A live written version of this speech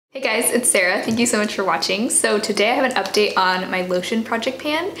Hey guys, it's Sarah. Thank you so much for watching. So today I have an update on my lotion project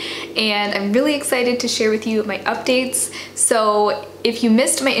pan and I'm really excited to share with you my updates. So if you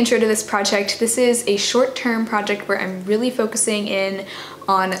missed my intro to this project, this is a short-term project where I'm really focusing in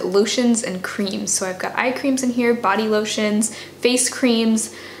on lotions and creams. So I've got eye creams in here, body lotions, face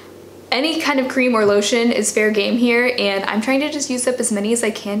creams. Any kind of cream or lotion is fair game here, and I'm trying to just use up as many as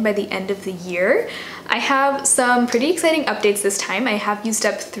I can by the end of the year. I have some pretty exciting updates this time. I have used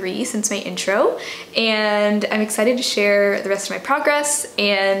up 3 since my intro, and I'm excited to share the rest of my progress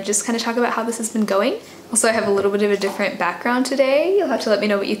and just kind of talk about how this has been going. Also, I have a little bit of a different background today. You'll have to let me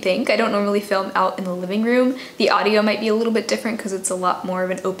know what you think. I don't normally film out in the living room. The audio might be a little bit different because it's a lot more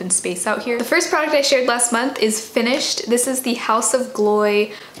of an open space out here. The first product I shared last month is finished. This is the Haus of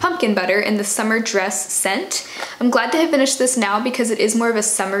Gloi Pumpkin Butter in the Summer Dress scent. I'm glad to have finished this now because it is more of a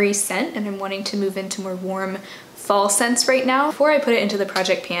summery scent and I'm wanting to move into more warm fall scents right now. Before I put it into the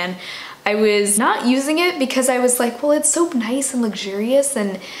project pan, I was not using it because I was like, well, it's so nice and luxurious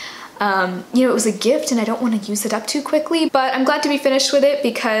and you know, it was a gift and I don't want to use it up too quickly, but I'm glad to be finished with it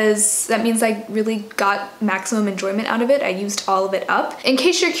because that means I really got maximum enjoyment out of it. I used all of it up. In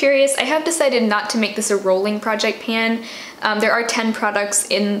case you're curious, I have decided not to make this a rolling project pan. There are 10 products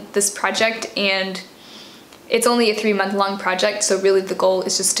in this project and it's only a 3-month-long project, so really the goal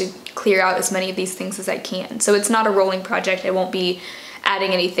is just to clear out as many of these things as I can. So it's not a rolling project. I won't be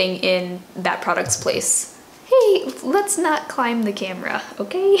adding anything in that product's place. Hey, let's not climb the camera,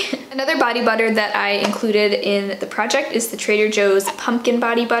 okay? Another body butter that I included in the project is the Trader Joe's Pumpkin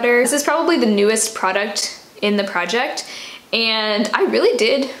Body Butter. This is probably the newest product in the project, and I really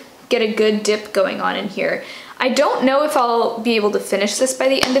did get a good dip going on in here. I don't know if I'll be able to finish this by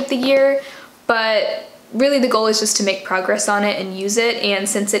the end of the year, but really the goal is just to make progress on it and use it, and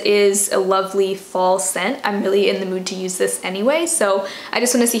since it is a lovely fall scent, I'm really in the mood to use this anyway, so I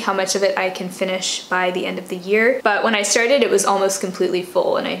just want to see how much of it I can finish by the end of the year. But when I started, it was almost completely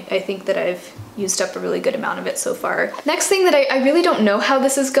full, and I think that I've used up a really good amount of it so far. Next thing that I really don't know how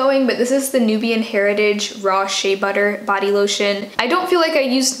this is going, but this is the Nubian Heritage Raw Shea Butter Body Lotion. I don't feel like I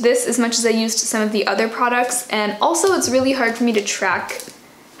used this as much as I used some of the other products, and also it's really hard for me to track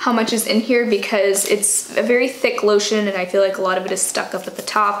how much is in here because it's a very thick lotion and I feel like a lot of it is stuck up at the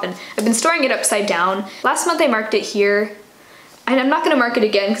top, and I've been storing it upside down. Last month I marked it here, and I'm not gonna mark it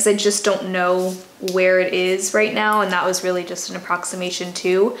again because I just don't know where it is right now, and that was really just an approximation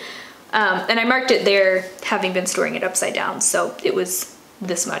too. And I marked it there having been storing it upside down, so it was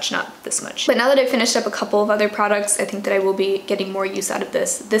this much, not this much. But now that I've finished up a couple of other products, I think that I will be getting more use out of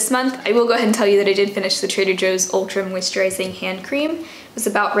this month. I will go ahead and tell you that I did finish the Trader Joe's Ultra Moisturizing Hand Cream. It was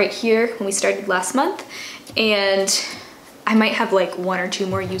about right here when we started last month, and I might have like 1 or 2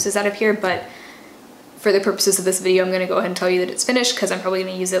 more uses out of here, but for the purposes of this video, I'm gonna go ahead and tell you that it's finished because I'm probably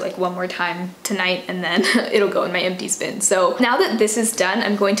gonna use it like 1 more time tonight and then it'll go in my empties bin. So now that this is done,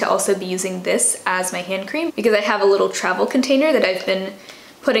 I'm going to also be using this as my hand cream because I have a little travel container that I've been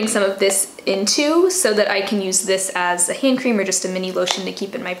putting some of this into so that I can use this as a hand cream or just a mini lotion to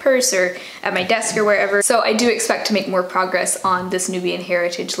keep in my purse or at my desk or wherever. So I do expect to make more progress on this Nubian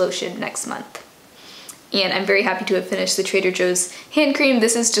Heritage lotion next month. And I'm very happy to have finished the Trader Joe's hand cream.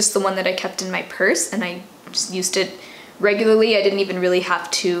 This is just the one that I kept in my purse and I just used it regularly. I didn't even really have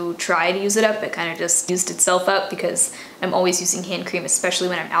to try to use it up. It kind of just used itself up because I'm always using hand cream, especially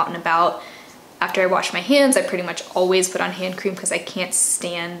when I'm out and about. After I wash my hands, I pretty much always put on hand cream because I can't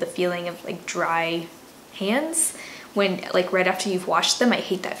stand the feeling of like dry hands when like right after you've washed them. I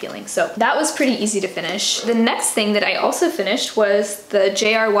hate that feeling. So that was pretty easy to finish. The next thing that I also finished was the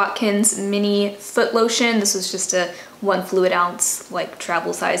J.R. Watkins mini foot lotion. This was just a 1 fluid ounce like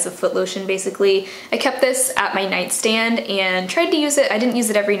travel size of foot lotion basically. I kept this at my nightstand and tried to use it. I didn't use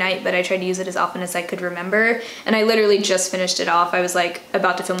it every night, but I tried to use it as often as I could remember, and I literally just finished it off. I was like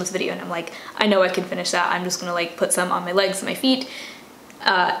about to film this video and I'm like, I know I can finish that. I'm just gonna like put some on my legs and my feet.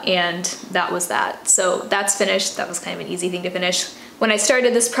 And that was that. So that's finished. That was kind of an easy thing to finish. When I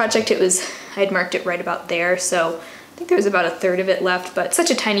started this project, I had marked it right about there, so I think there was about 1/3 of it left, but such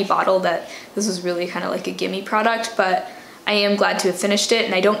a tiny bottle that this was really kind of like a gimme product, but I am glad to have finished it,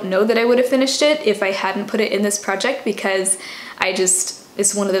 and I don't know that I would have finished it if I hadn't put it in this project because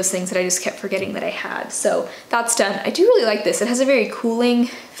it's one of those things that I just kept forgetting that I had. So that's done. I do really like this. It has a very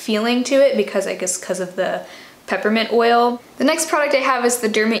cooling feeling to it because I guess because of the peppermint oil. The next product I have is the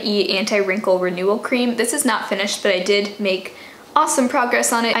Derma Anti-Wrinkle Renewal Cream. This is not finished, but I did make awesome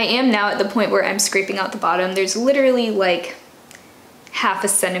progress on it. I am now at the point where I'm scraping out the bottom. There's literally like 1/2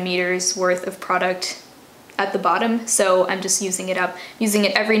 centimeters worth of product at the bottom, so I'm just using it up, using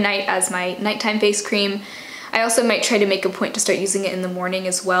it every night as my nighttime face cream. I also might try to make a point to start using it in the morning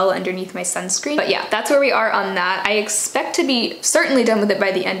as well underneath my sunscreen. But yeah, that's where we are on that. I expect to be certainly done with it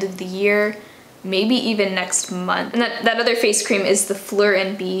by the end of the year, maybe even next month. And that other face cream is the Fleur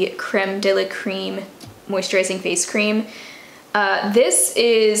Creme de la Creme Moisturizing Face Cream. This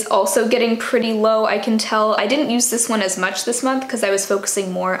is also getting pretty low, I can tell. I didn't use this one as much this month because I was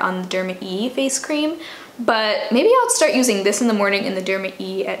focusing more on the Derma E face cream, but maybe I'll start using this in the morning and the Derma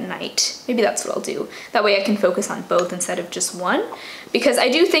E at night. Maybe that's what I'll do. That way I can focus on both instead of just one, because I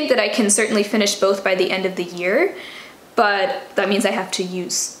do think that I can certainly finish both by the end of the year, but that means I have to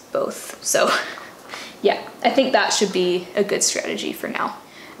use both. So yeah, I think that should be a good strategy for now.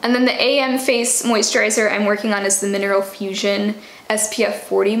 And then the AM face moisturizer I'm working on is the Mineral Fusion SPF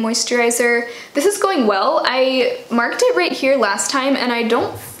 40 moisturizer. This is going well. I marked it right here last time and I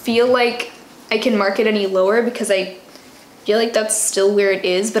don't feel like I can mark it any lower because I feel like that's still where it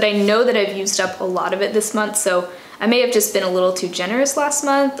is, but I know that I've used up a lot of it this month, so I may have just been a little too generous last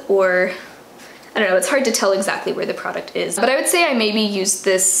month, or I don't know, it's hard to tell exactly where the product is. But I would say I maybe used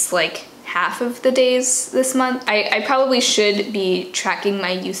this like half of the days this month. I probably should be tracking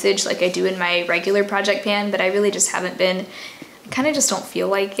my usage like I do in my regular project pan, but I really just haven't been. I kind of just don't feel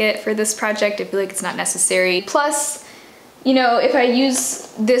like it for this project. I feel like it's not necessary. Plus, you know, if I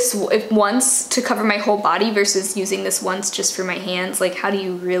use this once to cover my whole body versus using this once just for my hands, like how do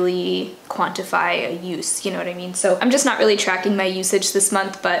you really quantify a use? You know what I mean? So I'm just not really tracking my usage this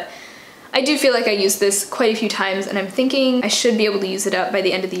month, but I do feel like I used this quite a few times and I'm thinking I should be able to use it up by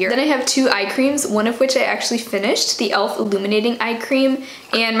the end of the year. Then I have two eye creams, one of which I actually finished, the e.l.f. Illuminating Eye Cream.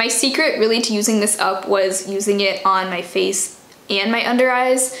 And my secret really to using this up was using it on my face and my under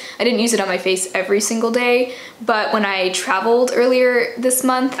eyes. I didn't use it on my face every single day, but when I traveled earlier this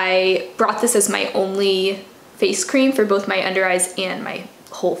month, I brought this as my only face cream for both my under eyes and my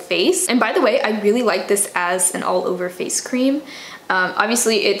whole face. And by the way, I really like this as an all over face cream.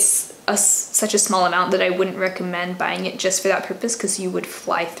 Obviously it's such a small amount that I wouldn't recommend buying it just for that purpose because you would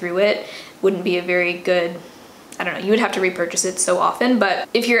fly through it. Wouldn't be a very good, I don't know, you would have to repurchase it so often, but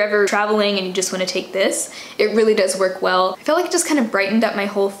if you're ever traveling and you just want to take this, it really does work well. I felt like it just kind of brightened up my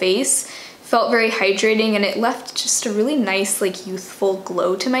whole face, felt very hydrating, and it left just a really nice like youthful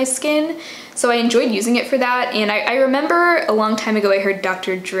glow to my skin. So I enjoyed using it for that, and I remember a long time ago I heard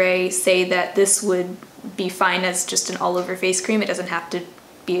Dr. Dre say that this would be fine as just an all over face cream. It doesn't have to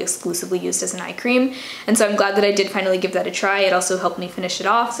be exclusively used as an eye cream, and so I'm glad that I did finally give that a try. It also helped me finish it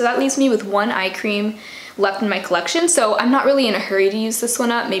off, so that leaves me with one eye cream left in my collection. So I'm not really in a hurry to use this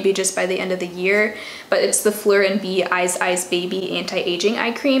one up, maybe just by the end of the year, but it's the Fleur Eyes Baby Anti-Aging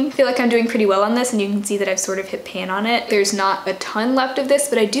Eye Cream. I feel like I'm doing pretty well on this, and you can see that I've sort of hit pan on it. There's not a ton left of this,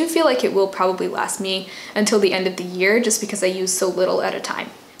 but I do feel like it will probably last me until the end of the year just because I use so little at a time.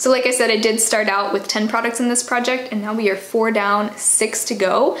 So like I said, I did start out with 10 products in this project, and now we are 4 down, 6 to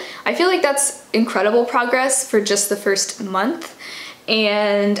go. I feel like that's incredible progress for just the first month,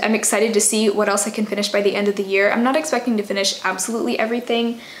 and I'm excited to see what else I can finish by the end of the year. I'm not expecting to finish absolutely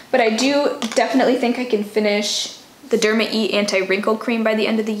everything, but I do definitely think I can finish the Derma E Anti-Wrinkle Cream by the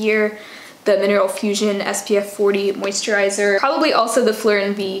end of the year, the Mineral Fusion SPF 40 Moisturizer, probably also the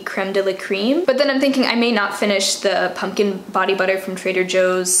Fleur Creme de la Creme. But then I'm thinking I may not finish the Pumpkin Body Butter from Trader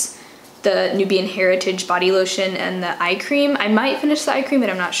Joe's, the Nubian Heritage Body Lotion, and the eye cream. I might finish the eye cream,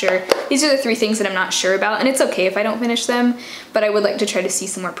 but I'm not sure. These are the 3 things that I'm not sure about, and it's okay if I don't finish them, but I would like to try to see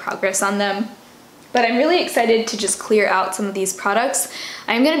some more progress on them. But I'm really excited to just clear out some of these products.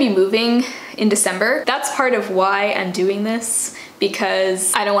 I'm gonna be moving in December. That's part of why I'm doing this,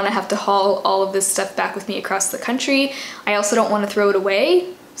 because I don't want to have to haul all of this stuff back with me across the country. I also don't want to throw it away,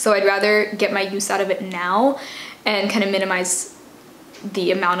 so I'd rather get my use out of it now and kind of minimize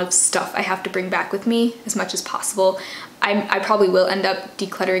the amount of stuff I have to bring back with me as much as possible. I probably will end up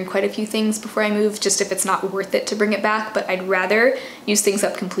decluttering quite a few things before I move, just if it's not worth it to bring it back, but I'd rather use things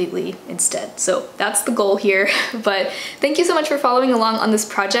up completely instead. So that's the goal here. But thank you so much for following along on this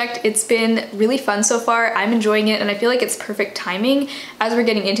project. It's been really fun so far. I'm enjoying it, and I feel like it's perfect timing as we're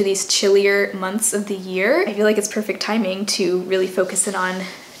getting into these chillier months of the year. I feel like it's perfect timing to really focus in on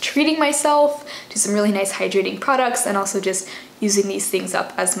treating myself, do some really nice hydrating products, and also just using these things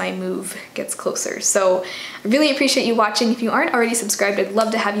up as my move gets closer. So I really appreciate you watching. If you aren't already subscribed, I'd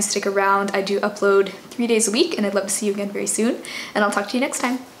love to have you stick around. I do upload 3 days a week, and I'd love to see you again very soon, and I'll talk to you next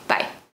time.